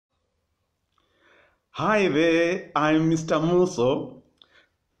Hi there, I'm Mr. Muso.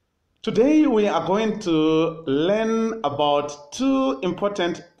 Today we are going to learn about two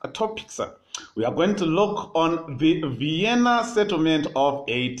important topics. We are going to look on the Vienna Settlement of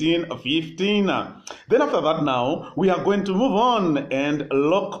 1815. Then after that now, we are going to move on and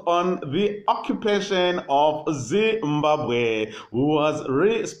look on the occupation of Zimbabwe, who was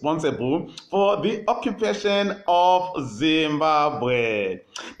responsible for the occupation of Zimbabwe.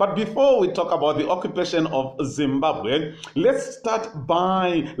 But before we talk about the occupation of Zimbabwe, let's start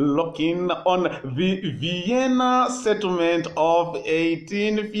by looking on the Vienna Settlement of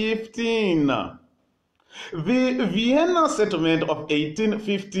 1815. The Vienna Settlement of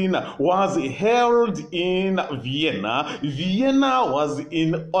 1815 was held in Vienna. Vienna was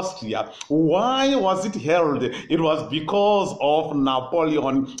in Austria. Why was it held? It was because of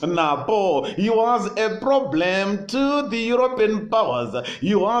Napoleon. He was a problem to the European powers.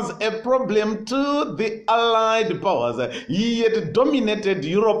 He was a problem to the Allied powers. He had dominated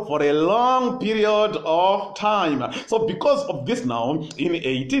Europe for a long period of time. So because of this now, in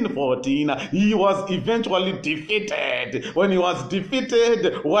 1814, he was eventually defeated. When he was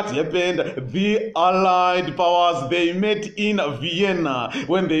defeated, what happened? The Allied powers, they met in Vienna.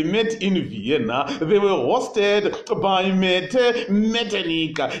 When they met in Vienna, they were hosted by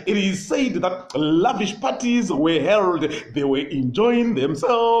Metternich. It is said that lavish parties were held. They were enjoying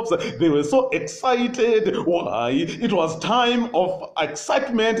themselves. They were so excited. Why? It was time of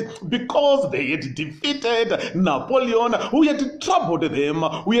excitement because they had defeated Napoleon, who had troubled them,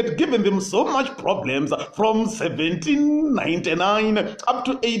 who had given them so much problems from 1799 up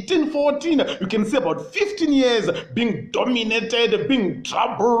to 1814. You can see about 15 years being dominated, being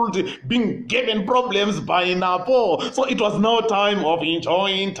troubled, being given problems by Napoleon. So it was no time of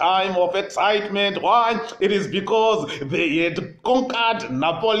enjoying, time of excitement. Why? It is because they had conquered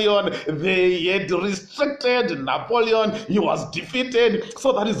Napoleon, they had restricted Napoleon, he was defeated.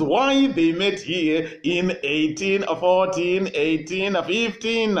 So that is why they met here in 1814,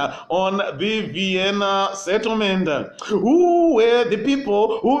 1815 on the Vienna Settlement. Who were the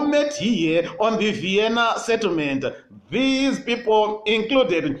people who met here on the Vienna Settlement? These people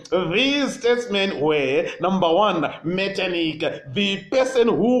included, these statesmen were, number one, Metternich, the person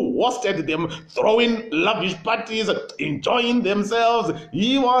who hosted them, throwing lavish parties, enjoying themselves.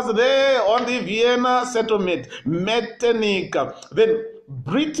 He was there on the Vienna Settlement, Metternich. Then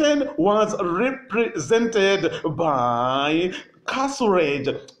Britain was represented by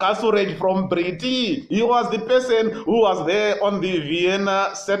Castlereagh from Britain. He was the person who was there on the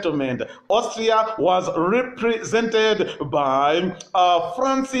Vienna Settlement. Austria was represented by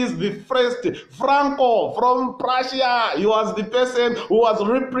Francis I Franco from Prussia. He was the person who was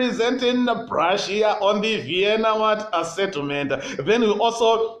representing Prussia on the Vienna Settlement. Then we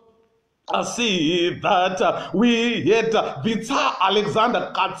also see that we had the Tsar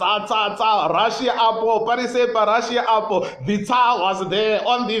Alexander Tsar Russia Apple, Russia Apple. The Tsar was there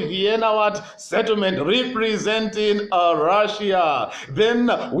on the Vienna Settlement representing Russia.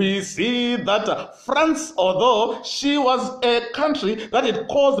 Then we see that France, although she was a country that had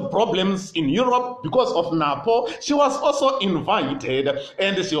caused problems in Europe because of Napoleon, she was also invited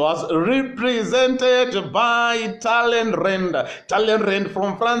and she was represented by Talleyrand. Talleyrand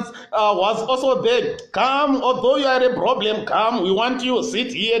from France was also there. Come, although you are a problem, come, we want you,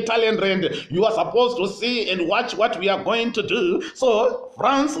 sit here, Talleyrand. You are supposed to see and watch what we are going to do. So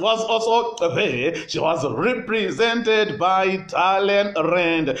France was also there. She was represented by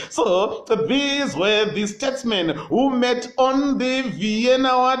Talleyrand. So these were the statesmen who met on the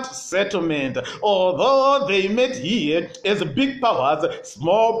Vienna Settlement. Although they met here as big powers,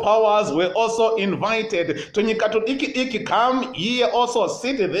 small powers were also invited. To come here, also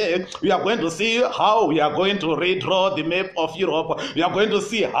sit there. We are going to see how we are going to redraw the map of Europe. We are going to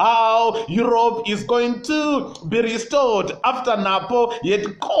see how Europe is going to be restored after Napoleon. He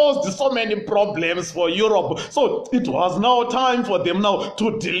had caused so many problems for Europe. So it was now time for them now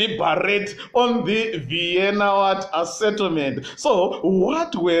to deliberate on the Vienna Settlement. So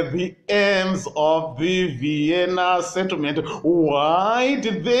what were the aims of the Vienna Settlement? Why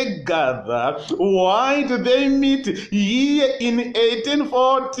did they gather? Why did they meet here in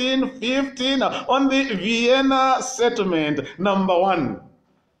 1814-15 on the Vienna Settlement? Number one,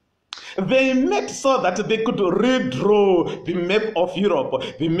 They met so that they could redraw the map of Europe.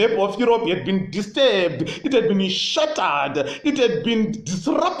 The map of Europe had been disturbed, it had been shattered, it had been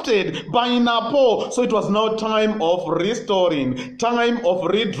disrupted by Napo. So it was now time of restoring, time of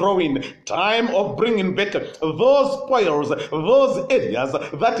redrawing, time of bringing back those spoils, those areas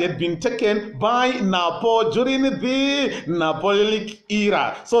that had been taken by Napo during the Napoleonic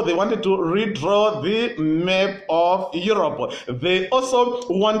era. So they wanted to redraw the map of Europe. They also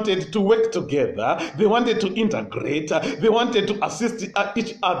wanted to work together, they wanted to integrate, they wanted to assist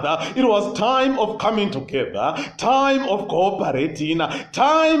each other. It was time of coming together, time of cooperating,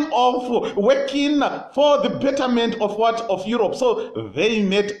 time of working for the betterment of what? Of Europe. So they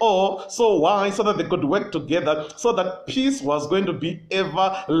met all. So why? So that they could work together, so that peace was going to be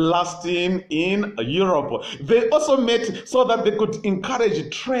everlasting in Europe. They also met so that they could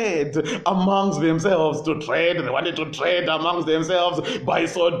encourage trade amongst themselves. To trade, they wanted to trade amongst themselves, by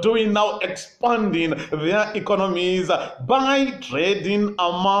so doing now expanding their economies by trading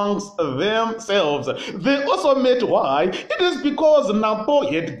amongst themselves. They also met why? It is because Napo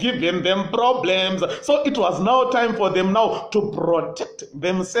had given them problems. So it was now time for them now to protect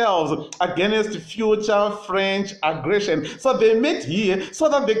themselves against future French aggression. So they met here so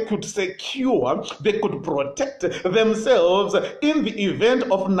that they could secure, they could protect themselves in the event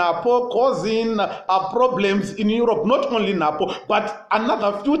of Napo causing problems in Europe. Not only Napo, but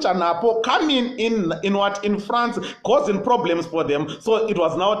another future Napo coming in what? In France, causing problems for them. So it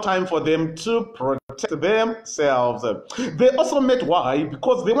was now time for them to protect themselves. They also met why?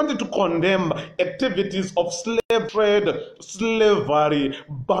 Because they wanted to condemn activities of slave trade, slavery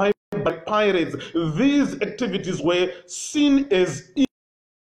by pirates. These activities were seen as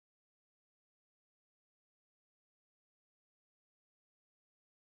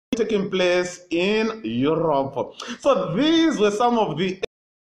taking place in Europe. So these were some of the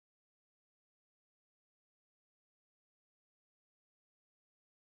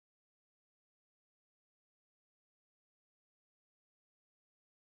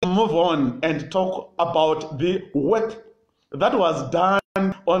move on and talk about the work that was done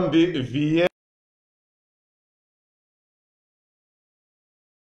on the Vienna.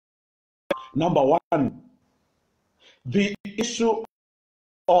 Number one, the issue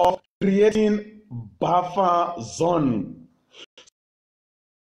of creating buffer zone.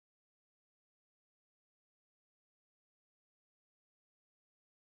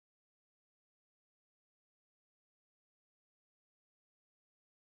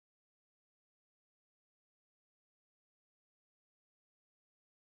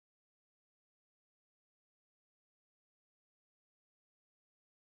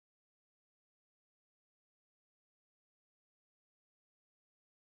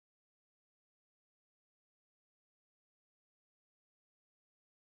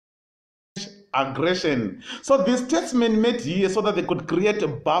 Aggression. So the statesmen met here so that they could create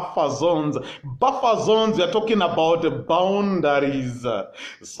buffer zones. Buffer zones, we are talking about boundaries.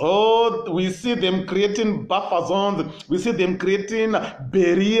 So we see them creating buffer zones. We see them creating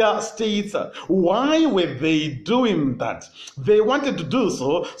barrier states. Why were they doing that? They wanted to do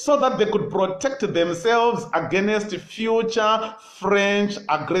so that they could protect themselves against future French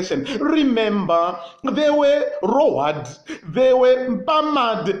aggression. Remember, they were roared, they were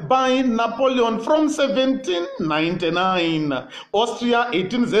hammered by Napoleon from 1799. Austria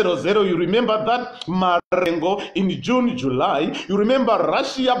 1800, you remember that? Marengo in June, July. You remember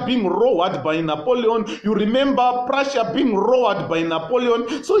Russia being roared by Napoleon. You remember Prussia being roared by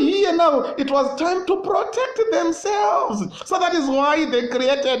Napoleon. So here now, it was time to protect themselves. So that is why they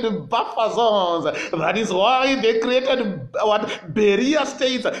created buffer zones. That is why they created barrier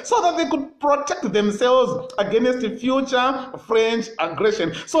states, so that they could protect themselves against future French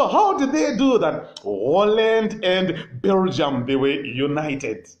aggression. So how did they do that? Holland and Belgium, they were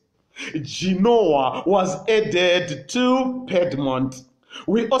united. Genoa was added to Piedmont.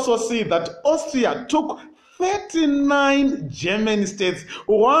 We also see that Austria took 39 German states,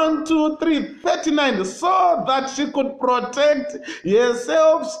 1, 2, 3, 39, so that she could protect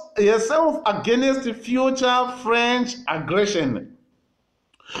herself against future French aggression.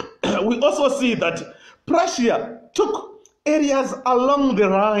 We also see that Prussia took areas along the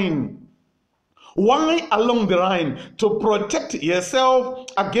Rhine. Why along the Rhine? To protect yourself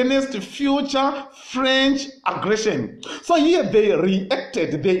against future French aggression. So here they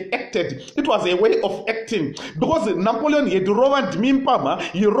reacted, they acted. It was a way of acting. Because Napoleon had rowered me in Parma,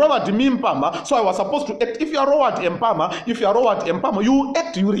 he rowered me in Parma, so I was supposed to act. If you are rowered in Parma, you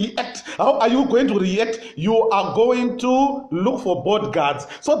act, you react. How are you going to react? You are going to look for bodyguards.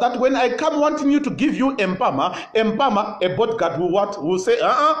 So that when I come wanting you to give you Empama, a bodyguard will say,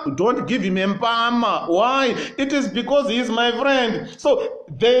 don't give him Empama. Why? It is because he is my friend. So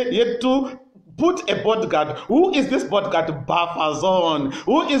they had to put a bodyguard. Who is this bodyguard? Buffer zone.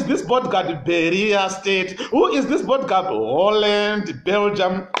 Who is this bodyguard? Beria State. Who is this bodyguard? Holland,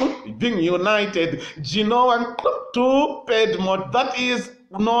 Belgium, being united. Genoa to Piedmont. That is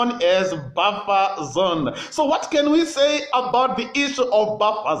known as buffer zone. So what can we say about the issue of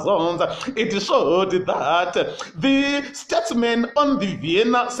buffer zones? It showed that the statesmen on the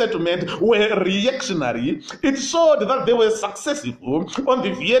Vienna settlement were reactionary. It showed that they were successful on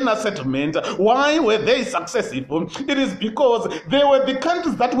the Vienna settlement. Why were they successful? It is because they were the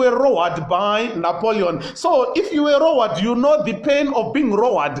countries that were rowered by Napoleon. So if you were rowered, you know the pain of being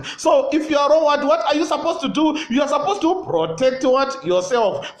rowered. So if you are rowered, what are you supposed to do? You are supposed to protect what? Yourself.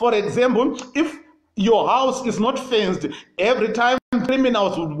 For example, if your house is not fenced, every time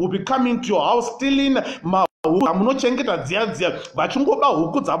criminals will be coming to your house stealing,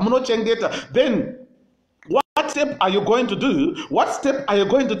 then what step are you going to do? What step are you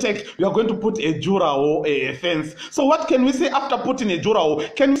going to take? You are going to put a jura or a fence. So what can we say after putting a jura?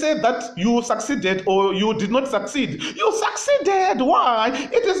 Can we say that you succeeded or you did not succeed? You succeeded. Why?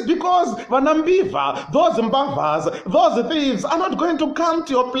 It is because Vanambiva, those Mbavas, those thieves are not going to come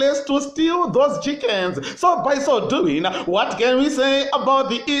to your place to steal those chickens. So by so doing, what can we say about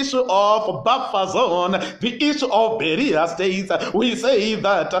the issue of buffer zone, the issue of barrier states? We say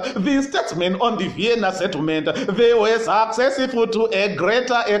that the statesmen on the Vienna settlement, they were successful to a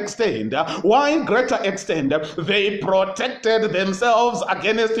greater extent. Why greater extent? They protected themselves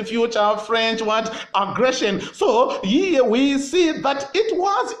against future French aggression. So here we see that it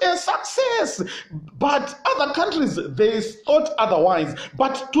was a success. But other countries, they thought otherwise.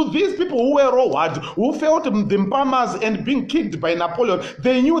 But to these people who were rowered, who felt the Mpamas and being kicked by Napoleon,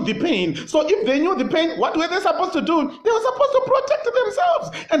 they knew the pain. So if they knew the pain, what were they supposed to do? They were supposed to protect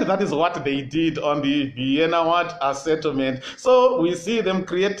themselves. And that is what they did on the Vienna settlement. So we see them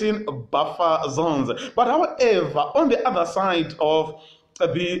creating buffer zones. But however, on the other side of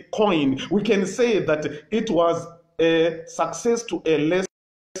the coin, we can say that it was a success to a lesser.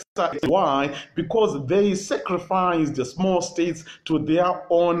 Why? Because they sacrificed the small states to their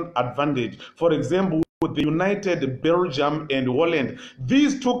own advantage. For example, the United Belgium and Holland.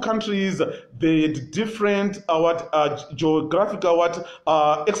 These two countries, they had different geographical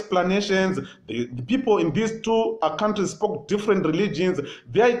explanations. The people in these two countries spoke different religions.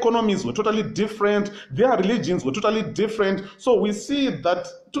 Their economies were totally different. Their religions were totally different. So we see that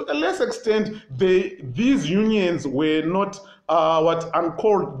to a less extent, these unions were not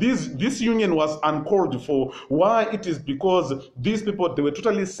uncalled. This union was uncalled for. Why? It is because these people, they were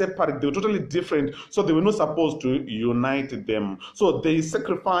totally separate, they were totally different, so they were not supposed to unite them. So they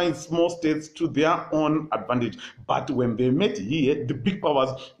sacrificed small states to their own advantage. But when they met here, the big powers,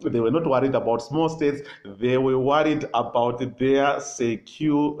 they were not worried about small states, they were worried about their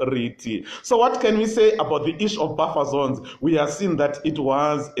security. So what can we say about the issue of buffer zones? We have seen that it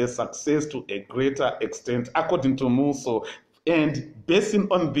was a success to a greater extent, according to Musso, and basing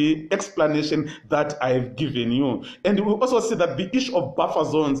on the explanation that I've given you. And we also see that the issue of buffer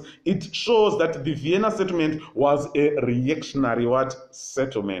zones, it shows that the Vienna settlement was a reactionary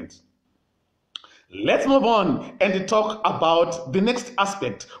settlement. Let's move on and talk about the next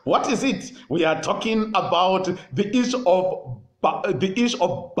aspect. What is it? We are talking about the issue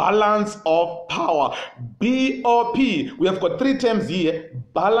of balance of power. BOP. We have got three terms here: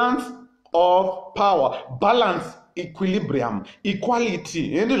 balance of power, balance, equilibrium,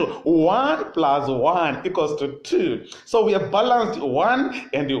 equality. And 1 plus 1 equals to 2. So we have balanced 1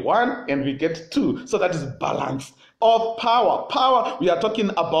 and we get 2. So that is balance of power. Power, we are talking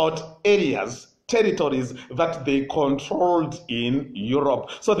about areas, territories that they controlled in Europe.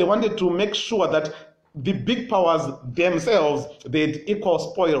 So they wanted to make sure that the big powers themselves, they'd equal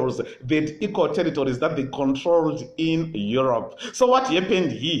spoils, they'd equal territories that they controlled in Europe. So what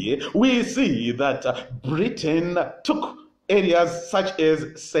happened here? We see that Britain took areas such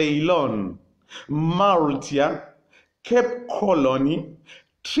as Ceylon, Malta, Cape Colony,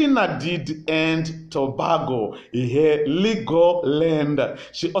 Trinidad and Tobago, her legal land.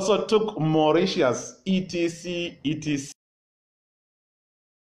 She also took Mauritius, etc., etc.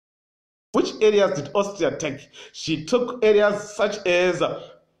 Which areas did Austria take? She took areas such as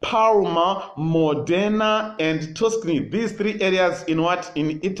Parma, Modena, and Tuscany. These three areas in what?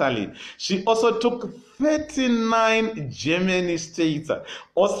 In Italy. She also took 39 German states.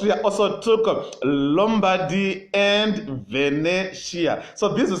 Austria also took Lombardy and Venetia. So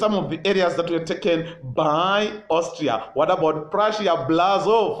these are some of the areas that were taken by Austria. What about Prussia,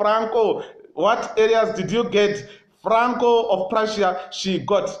 Blazo, Franco? What areas did you get? Franco of Prussia, she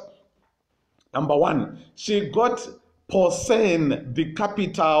got, number one, she got Posen, the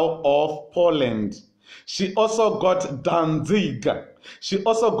capital of Poland. She also got Danzig. She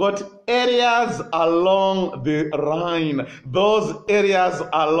also got areas along the Rhine. Those areas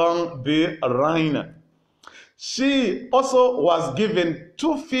along the Rhine. She also was given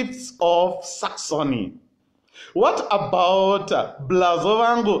 2/5 of Saxony. What about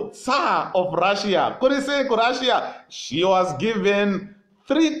Blazovango, Tsar of Russia? Kurisek, Russia. She was given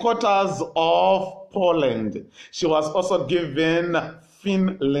 3/4 of Poland. She was also given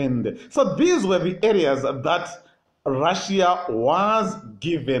Finland. So these were the areas that Russia was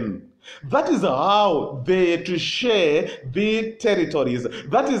given. That is how they to share the territories.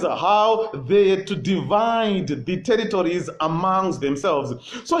 That is how they to divide the territories amongst themselves.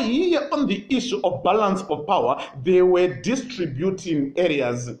 So here on the issue of balance of power, they were distributing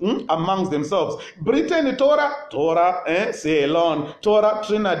areas amongst themselves. Britain, Torah, Ceylon, Torah,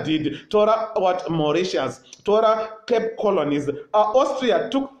 Trinidad, Torah, Mauritius, Torah, Cape Colonies. Austria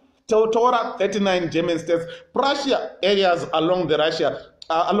took Torah, 39 German states. Prussia, areas along the Russia.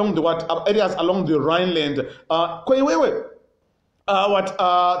 Along the areas along the Rhineland,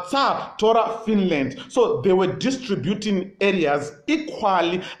 Tsar, Torah, Finland. So they were distributing areas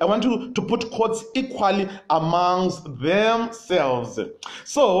equally. I want you to put quotes equally amongst themselves.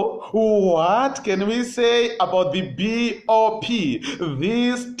 So what can we say about the BOP?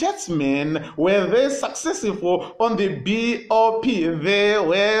 These statesmen, were they successful on the BOP? They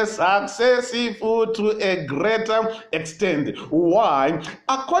were successful to a greater extent. Why?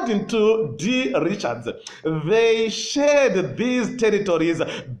 According to D. Richards, they shared these territories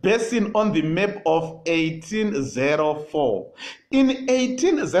basing on the map of 1804. In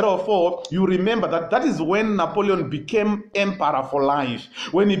 1804, you remember that is when Napoleon became emperor for life.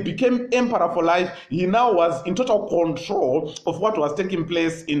 When he became emperor for life, he now was in total control of what was taking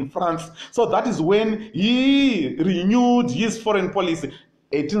place in France. So that is when he renewed his foreign policy.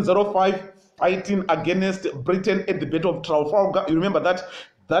 1805, fighting against Britain at the Battle of Trafalgar. You remember that?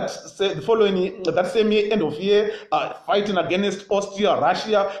 That same year, end of year, fighting against Austria,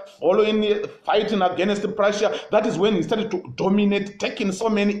 Russia, following year, fighting against Prussia. That is when he started to dominate, taking so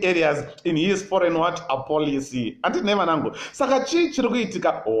many areas in his foreign policy.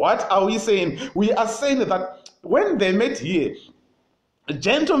 What are we saying? We are saying that when they met here,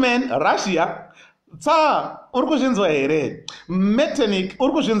 gentlemen, Russia, Tsar, urikuzvinzwa here? Metternich,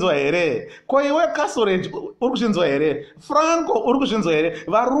 urikuzvinzwa here? Koiwe Kastorage, urikuzvinzwa here? Franco, urikuzvinzwa here?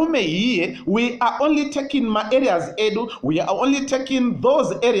 Varume here, we are only taking my areas edu. We are only taking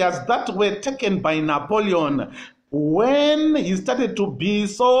those areas that were taken by Napoleon when he started to be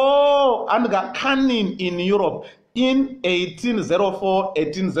so cunning in Europe. In 1804,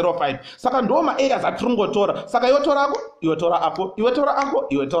 1805. Saka ndo ma areas atirungotora. Saka yotora ako, yotora ako, yotora ako,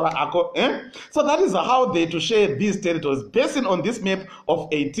 yotora ako. So that is how they to share these territories based on this map of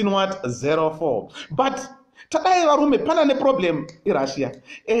 1804. But tadai varume pana ne problem iRussia.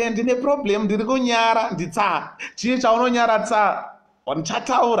 Ndine problem ndiri kunyara nditsa. Chii chaunonyara tsa.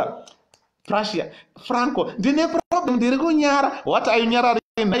 Wanchataura. Prussia, Franco, ndine problem ndiri kunyara. What are you nyara?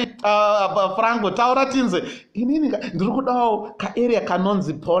 Franco taura tinze inini ndiri kudawo ka area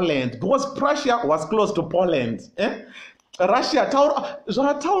kanonzi Poland, because Prussia was close to Poland. Russia taura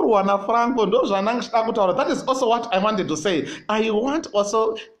zvataurwa na Franco ndo zvanangishida kutaura. That is also what I wanted to say. I want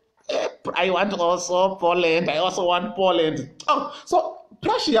also Poland. I also want Poland. Oh, so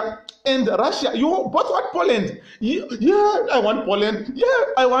Prussia and Russia, you both want Poland. Yeah, I want Poland. Yeah,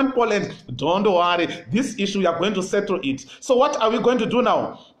 I want Poland. Don't worry. This issue, we are going to settle it. So what are we going to do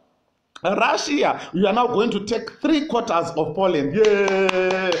now? Russia, you are now going to take 3/4 of Poland.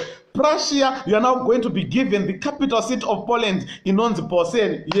 Yeah. Prussia, you are now going to be given the capital seat of Poland in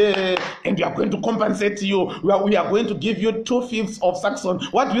Posen. Yeah, and we are going to compensate you. We are going to give you 2/5 of Saxon.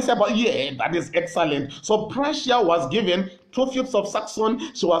 What do you say about? Yeah, that is excellent. So Prussia was given 2/5 of Saxon.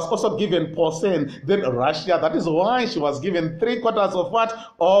 She was also given Posen. Then Russia, that is why she was given 3/4 of what?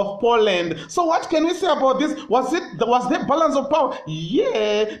 Of Poland. So what can we say about this? Was there balance of power?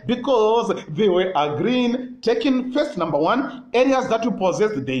 Yeah, because they were agreeing, taking first, number one, areas that you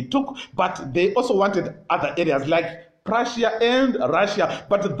possessed, they took, but they also wanted other areas like Prussia and Russia.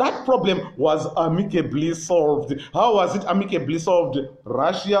 But that problem was amicably solved. How was it amicably solved?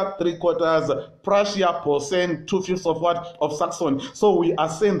 Russia 3/4, Prussia percent, 2/5 of what? Of Saxony. So we are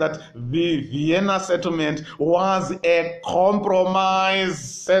saying that the Vienna settlement was a compromise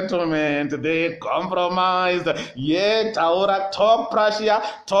settlement. They compromised. Yeah, Taura talk Prussia,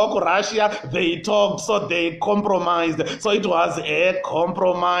 talk Russia. They talked, so they compromised. So it was a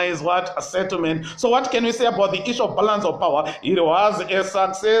compromise, what? A settlement. So what can we say about the issue of balance of power? It was a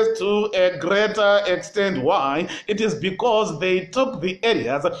success to a greater extent. Why? It is because they took the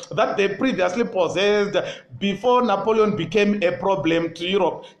areas that they previously possessed before Napoleon became a problem to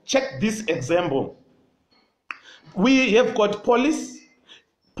Europe. Check this example. We have got police.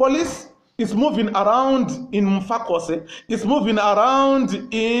 Police is moving around in Mfakose, it's moving around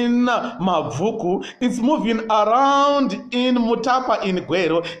in Mavuku, it's moving around in Mutapa in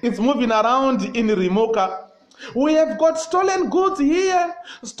Guero, it's moving around in Rimoka. We have got stolen goods here,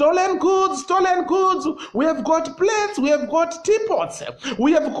 stolen goods, stolen goods. We have got plates, we have got teapots,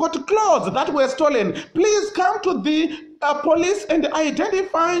 we have got clothes that were stolen. Please come to the police and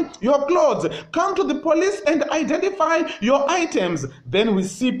identify your clothes. Come to the police and identify your items. Then we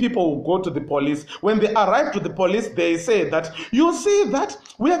see people who go to the police. When they arrive to the police, they say that, you see that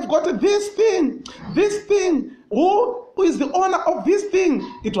we have got this thing, this thing. Who is the owner of this thing?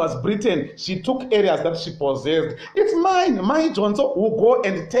 It was Britain. She took areas that she possessed. It's mine. My Johnson will go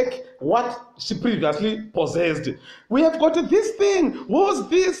and take what she previously possessed. We have got this thing. Who's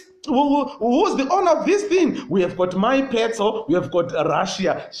this? Who's the owner of this thing? We have got my Petso. We have got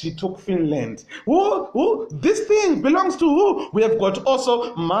Russia. She took Finland. Who? This thing belongs to who? We have got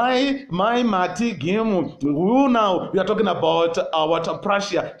also my Mati Gimu. Who now? We are talking about what?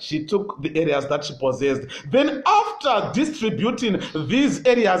 Prussia. She took the areas that she possessed. Then after distributing these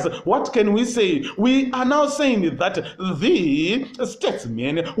areas, what can we say? We are now saying that the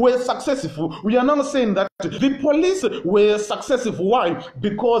statesmen were successful. We are now saying that the police were successful. Why?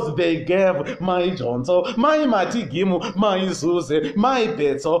 Because they gave my Johnson, my Matigimu, my Zuze, my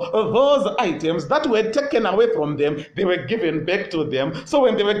Petso, those items that were taken away from them, they were given back to them. So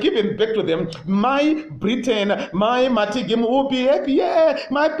when they were given back to them, my Britain, my Matigimu will be happy. Yeah,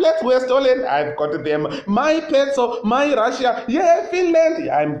 my plates were stolen. I've got them. My Petso, my Russia, yeah, Finland,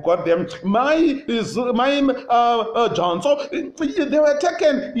 I've got them. My Johnson, they were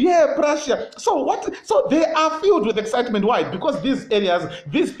taken. Yeah, Prussia. So what? So they are filled with excitement. Why? Because these areas,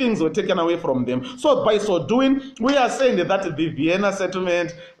 these things were taken away from them. So by so doing, we are saying that the Vienna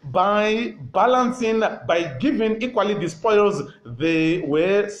settlement, by balancing, by giving equally the spoils, they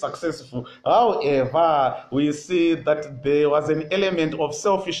were successful. However, we see that there was an element of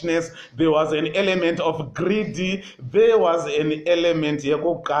selfishness, there was an element of greedy, there was an element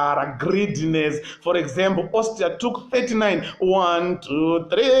of greediness. For example, Austria took 39. 1, 2,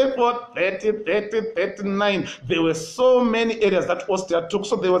 3, 4, 30, 30, 39. There were so many areas that Austria took,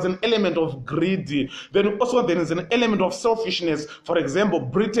 so there was an element of greedy. Then also there is an element of selfishness. For example,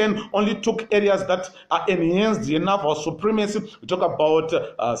 Britain only took areas that are enhanced enough or supremacy. We talk about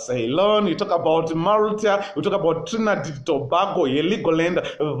Ceylon, we talk about Malta, we talk about Trinidad and Tobago, Heligoland.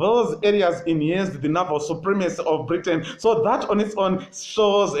 Those areas enhanced the naval supremacy of Britain. So that on its own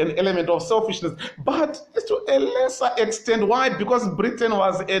shows an element of selfishness. But it's to a lesser extent. Why? Because Britain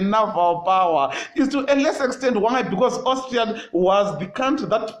was a naval power. It's to a lesser extent. Why? Because Austria was the country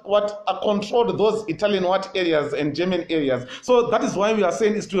that controlled those Italian areas and German areas. So that is why we are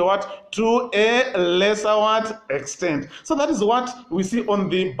saying it's to a what? To a lesser extent. So that is what we see on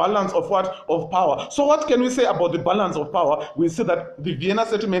the balance of of power. So what can we say about the balance of power? We see that the Vienna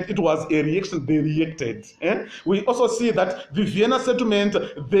settlement, it was a reaction. They reacted. We also see that the Vienna settlement,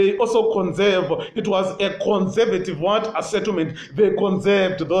 they also conserve. It was a conservative a settlement. They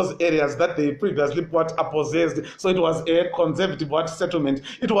conserved those areas that they previously possessed. So it was a conservative settlement.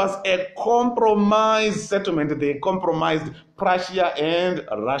 It was a compromise settlement. They compromised Prussia and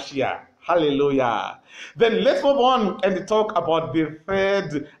Russia. Hallelujah. Then let's move on and talk about the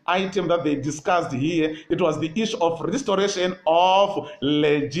third item that they discussed here. It was the issue of restoration of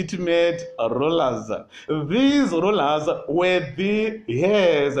legitimate rulers. These rulers were the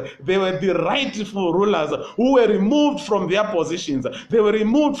heirs. They were the rightful rulers who were removed from their positions. They were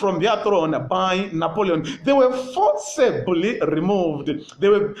removed from their throne by Napoleon. They were forcibly removed. They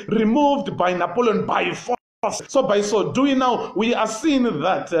were removed by Napoleon by force. So by so doing now, we are seeing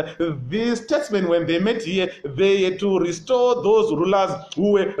that the statesmen, when they met here, they had to restore those rulers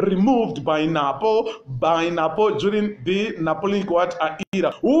who were removed by Napo during the Napoleonic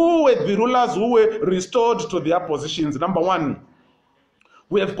era. Who were the rulers who were restored to their positions? Number one,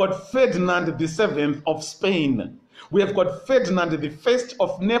 we have got Ferdinand VII of Spain. We have got Ferdinand the First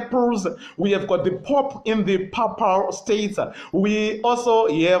of Naples. We have got the Pope in the Papal States. We also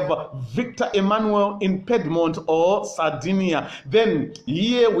have Victor Emmanuel in Piedmont or Sardinia. Then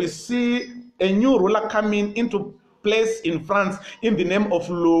here we see a new ruler coming into place in France in the name of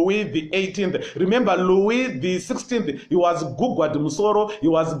Louis the 18th. Remember, Louis the 16th, he was Gugwa de Musoro, he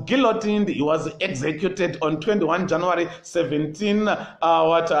was guillotined, he was executed on 21 January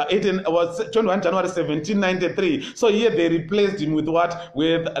 1793. So here they replaced him with what?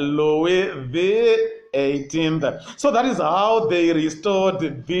 With Louis the 18th. So that is how they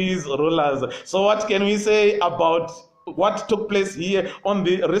restored these rulers. So what can we say about what took place here on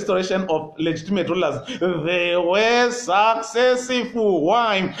the restoration of legitimate rulers? They were successful.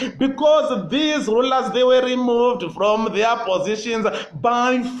 Why? Because these rulers, they were removed from their positions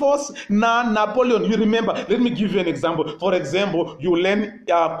by force. Napoleon, you remember, let me give you an example. For example, you learn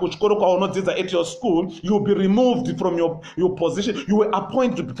at your school, you'll be removed from your position. You were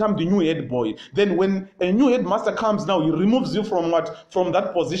appointed to become the new head boy. Then when a new headmaster comes now, he removes you from what? From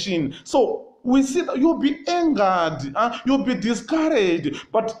that position. So we see that you'll be angered, you'll be discouraged.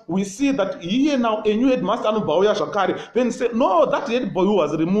 But we see that here now a new headmaster then say, no, that head boy who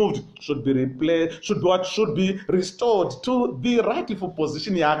was removed should be replaced, should be restored to the rightful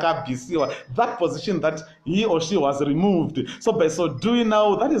position, that position that he or she was removed. So by so doing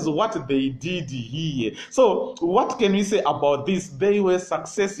now, that is what they did here. So what can we say about this? They were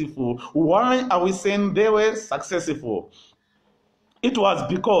successful. Why are we saying they were successful? It was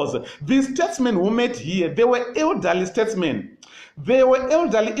because the statesmen who met here, they were elderly statesmen. They were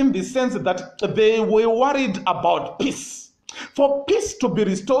elderly in the sense that they were worried about peace. For peace to be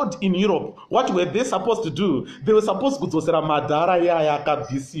restored in Europe, what were they supposed to do? They were supposed to do madara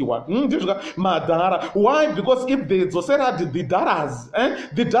madara. Why? Because if they had the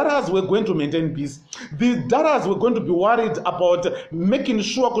daras were going to maintain peace. The daras were going to be worried about making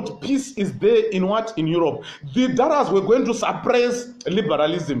sure that peace is there in what? In Europe. The daras were going to suppress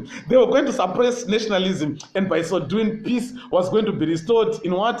liberalism. They were going to suppress nationalism, and by so doing, peace was going to be restored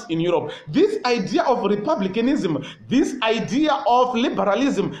in what? In Europe. This idea of republicanism, this idea of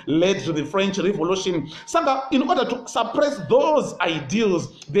liberalism led to the French Revolution. So in order to suppress those ideals,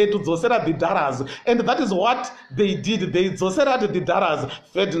 they had to zosera the daras, and that is what they did. They zosera the daras.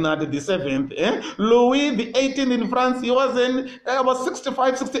 Ferdinand the Seventh, Louis the 18th in France, he was about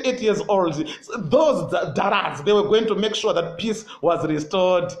 65, 68 years old. So those daras, they were going to make sure that peace was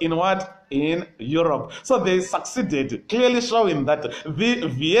restored in what? In Europe. So they succeeded, clearly showing that the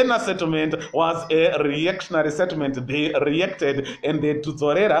Vienna Settlement was a reactionary settlement. They reacted, and they to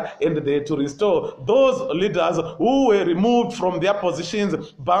Zorera, and they to restore those leaders who were removed from their positions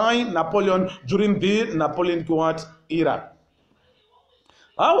by Napoleon during the Napoleon era.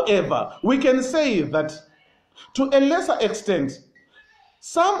 However, we can say that to a lesser extent,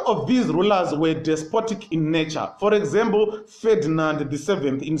 some of these rulers were despotic in nature. For example, Ferdinand the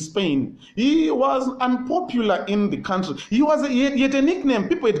Seventh in Spain. He was unpopular in the country. He had a nickname.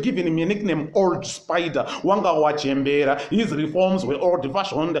 People had given him a nickname, Old Spider. Wanga Wachembera. His reforms were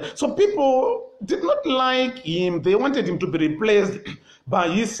old-fashioned. So people did not like him. They wanted him to be replaced by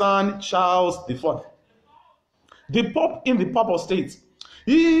his son, Charles IV. The Pope in the Papal States.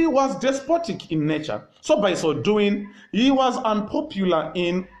 He was despotic in nature. So by so doing, he was unpopular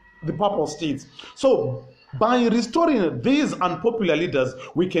in the Papal States. So by restoring these unpopular leaders,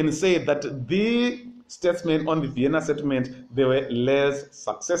 we can say that the statesmen on the Vienna Settlement, they were less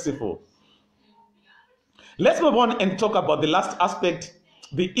successful. Let's move on and talk about the last aspect,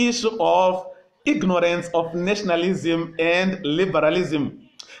 the issue of ignorance of nationalism and liberalism.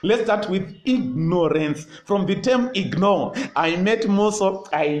 Let's start with ignorance. From the term ignore, I met Musso,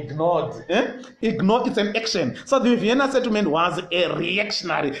 I ignored. Ignore, it's an action. So the Vienna Settlement was a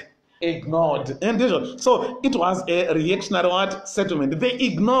reactionary, ignored. And so it was a reactionary settlement. They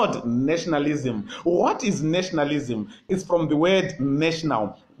ignored nationalism. What is nationalism? It's from the word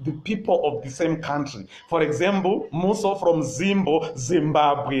national, the people of the same country. For example, Musso from Zimbo,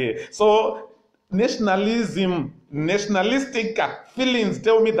 Zimbabwe. So nationalism, nationalistic feelings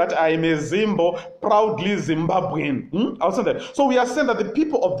tell me that I am a Zimbo, proudly Zimbabwean. I'll say that. So we are saying that the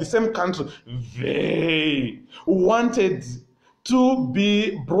people of the same country, they wanted to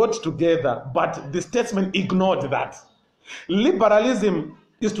be brought together, but the statesmen ignored that. Liberalism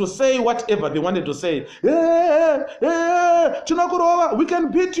is to say whatever they wanted to say. Chinakurova, we can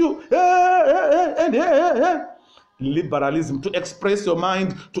beat you. Liberalism, to express your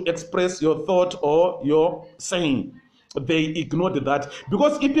mind, to express your thought or your saying. They ignored that,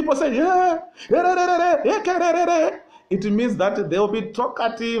 because if people say it means that they will be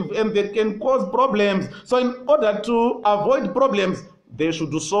talkative and they can cause problems. So in order to avoid problems, they should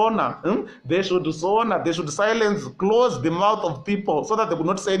sauna. They should sauna. They should silence, close the mouth of people so that they will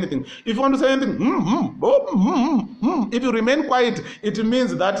not say anything. If you want to say anything, if you remain quiet, it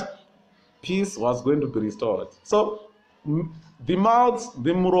means that peace was going to be restored. So the mouths,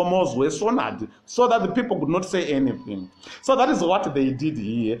 the muromos were sonad so that the people could not say anything. So that is what they did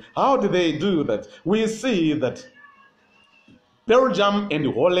here. How did they do that? We see that Belgium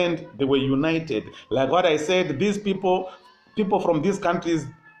and Holland, they were united. Like what I said, these people from these countries,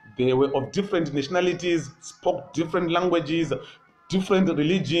 they were of different nationalities, spoke different languages, different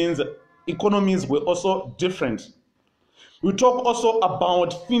religions, economies were also different. We talk also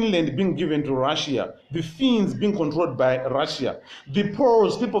about Finland being given to Russia, the Finns being controlled by Russia, the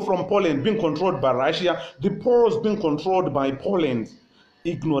Poles, people from Poland being controlled by Russia, the Poles being controlled by Poland.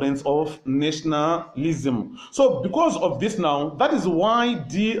 Ignorance of nationalism. So because of this now, that is why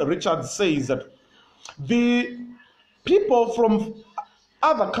D. Richard says that the people from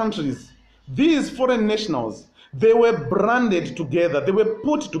other countries, these foreign nationals, they were branded together, they were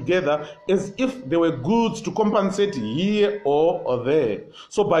put together as if they were goods to compensate here or there.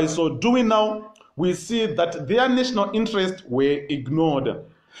 So by so doing now, we see that their national interests were ignored.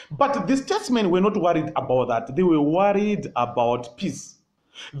 But the statesmen were not worried about that. They were worried about peace.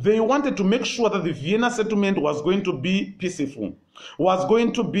 They wanted to make sure that the Vienna Settlement was going to be peaceful, was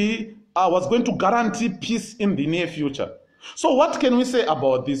going to guarantee peace in the near future. So what can we say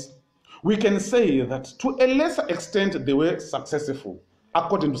about this? We can say that to a lesser extent they were successful,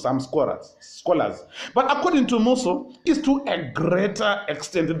 according to some scholars. But according to Musso, it's to a greater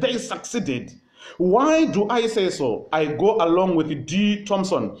extent they succeeded. Why do I say so? I go along with D.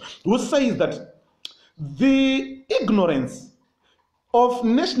 Thompson, who says that the ignorance of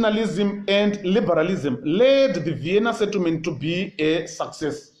nationalism and liberalism led the Vienna Settlement to be a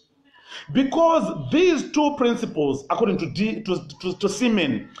success. Because these two principles, according to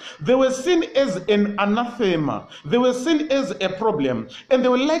Seamen, they were seen as an anathema, they were seen as a problem, and they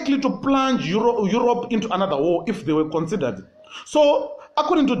were likely to plunge Europe into another war if they were considered. So,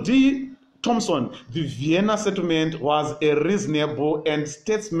 according to D. Thompson, the Vienna Settlement was a reasonable and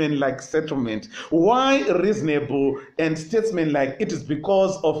statesman-like settlement. Why reasonable and statesman-like? It is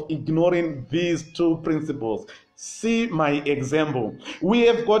because of ignoring these two principles. See my example. We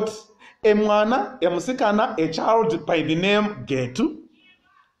have got a musikana, a child by the name Getu.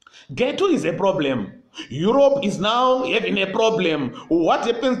 Getu is a problem. Europe is now having a problem. What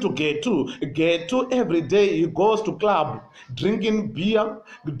happens to Getu? Getu every day he goes to club, drinking beer,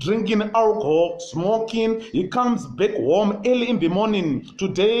 drinking alcohol, smoking. He comes back home early in the morning.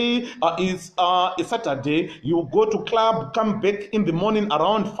 Today is Saturday. You go to club, come back in the morning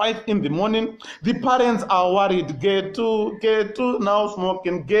around 5 in the morning. The parents are worried. Getu now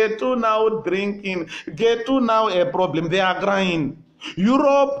smoking. Getu now drinking. Getu now a problem. They are crying.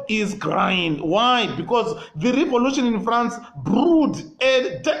 Europe is crying. Why? Because the revolution in France brewed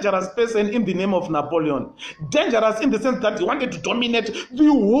a dangerous person in the name of Napoleon. Dangerous in the sense that he wanted to dominate the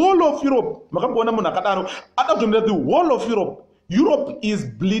whole of Europe. The whole of Europe. Europe is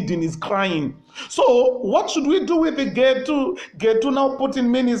bleeding, is crying. So what should we do with the Getu? Getu now put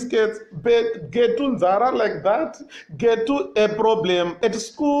in mini skirts, Getu Zara like that. Getu a problem. At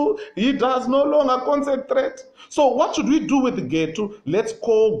school, he does no longer concentrate. So what should we do with the Getu? Let's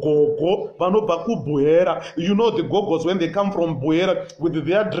call Gogo, Banobaku Buera. You know the Gogos when they come from Buera with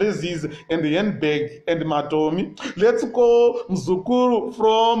their dresses and the handbag and Matomi. Let's call Mzukuru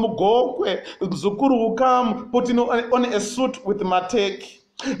from Gokwe. Mzukuru will come putting on a suit with Matek.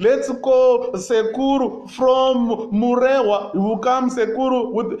 Let's call Sekuru from Murewa. Who come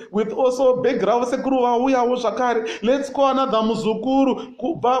Sekuru with also background Sekuru. Let's call another Muzukuru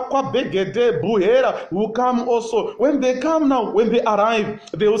kwa Begede Buhera who come also. When they come now, when they arrive,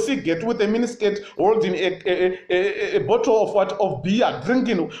 they will see Get with a miniskirt holding a bottle of what? Of beer,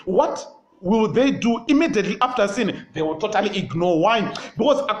 drinking. What will they do immediately after sin? They will totally ignore. Why?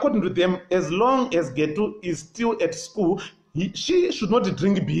 Because according to them, as long as Getu is still at school, she should not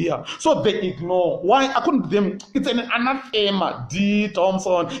drink beer. So they ignore. Why? According to them, it's an anathema. D.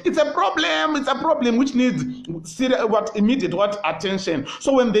 Thompson. It's a problem which needs immediate attention.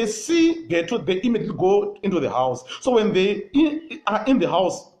 So when they see Getu, they immediately go into the house. So when they are in the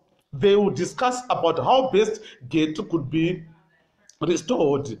house, they will discuss about how best Getu could be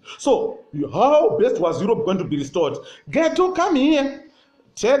restored. So how best was Europe going to be restored? Getu, come here.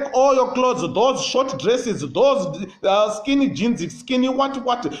 Take all your clothes, those short dresses, those skinny jeans, skinny what,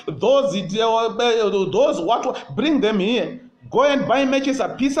 those what, bring them here. Go and buy matches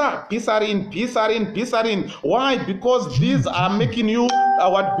at Pisarin. Why? Because these are making you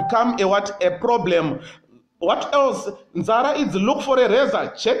a problem. What else? Nzara is look for a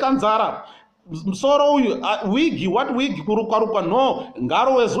razor. Check on Nzara. Msoro wigi, what wig kurukaruka no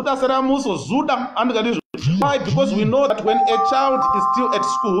ngaro wezuda seramuso zuda and why? Because we know that when a child is still at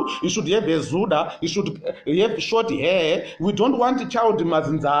school, you should have a zuda, you should have short hair. We don't want a child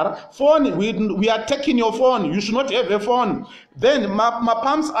mazinzara. Phone, we are taking your phone. You should not have a phone. Then my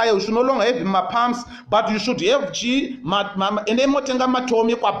palms, you should no longer have my palms, but you should have enemotenga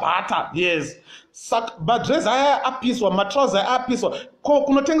matomi kwa bata. Yes. Madress aya apiswa, matroza apiswa. Ko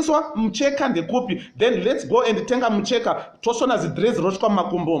kunotengeswa mcheka ndekupi. Then let's go and tenga mcheka. Tosona zidress roshka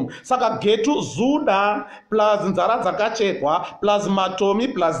makumbom. Saka getu zuda plus nzara dzakachekwa plus matomi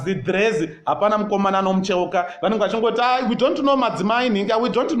plus zidress. Hapana mkomana no mcheuka. Vanenge vachingoti we don't know madzimai ninga. We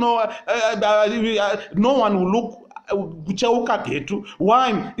don't know no one will look kucheuka getu.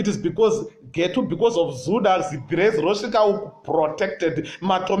 Why? It is because of Zuda, Zidrez, Roshika protected,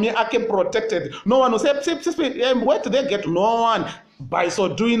 Matomi Ake protected. No one will say, where do they get? No one. By so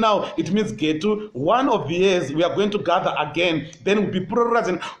doing now, it means Getu, one of the years we are going to gather again. Then we'll be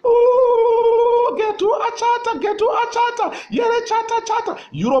prioritizing. Getu a charter, yeah, charter.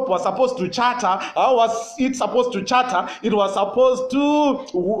 Europe was supposed to charter. How was it supposed to charter? It was supposed to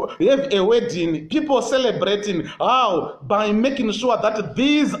have a wedding, people celebrating. How? By making sure that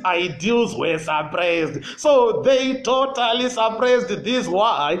these ideals were suppressed. So they totally suppressed this.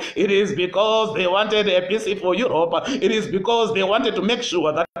 Why? It is because they wanted a peace for Europe. It is because they wanted to make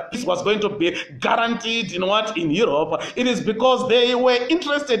sure that this was going to be guaranteed in Europe. It is because they were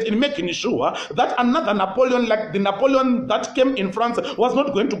interested in making sure that another Napoleon, like the Napoleon that came in France, was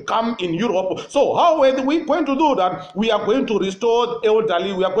not going to come in Europe. So how are we going to do that? We are going to restore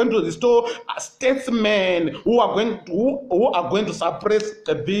elderly. We are going to restore statesmen who are going to suppress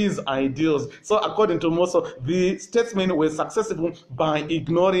these ideals. So according to Mosso, the statesmen were successful by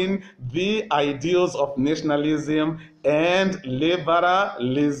ignoring the ideals of nationalism and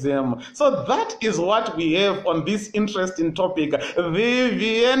liberalism. So that is what we have on this interesting topic, the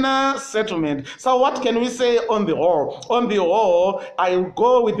Vienna Settlement. So what can we say on the whole? On the whole, I will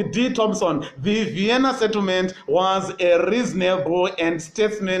go with D. Thompson. The Vienna Settlement was a reasonable and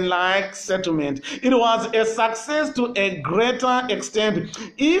statesmanlike settlement. It was a success to a greater extent.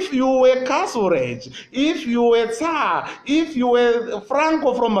 If you were Castlereagh, if you were Tsar, if you were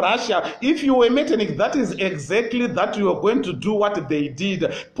Franco from Russia, if you were Metternich, that is exactly that you are going to do what they did.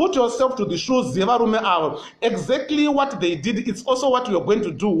 Put yourself to the shoes exactly what they did. It's also what you are going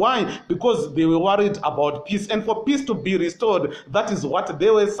to do. Why? Because they were worried about peace, and for peace to be restored, that is what they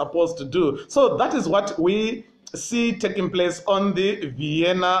were supposed to do. So that is what we see taking place on the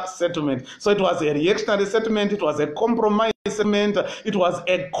Vienna Settlement. So it was a reactionary settlement, it was a compromise settlement, it was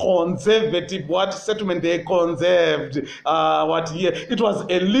a conservative settlement. They conserved it was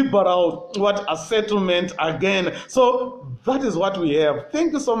a liberal a settlement again. So that is what we have.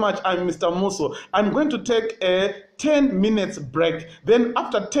 Thank you so much. I'm Mr. Muso. I'm going to take a 10 minutes break. Then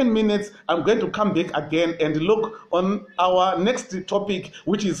after 10 minutes, I'm going to come back again and look on our next topic,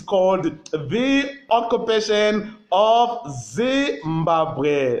 which is called the occupation of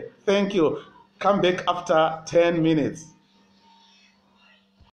Zimbabwe. Thank you. Come back after 10 minutes.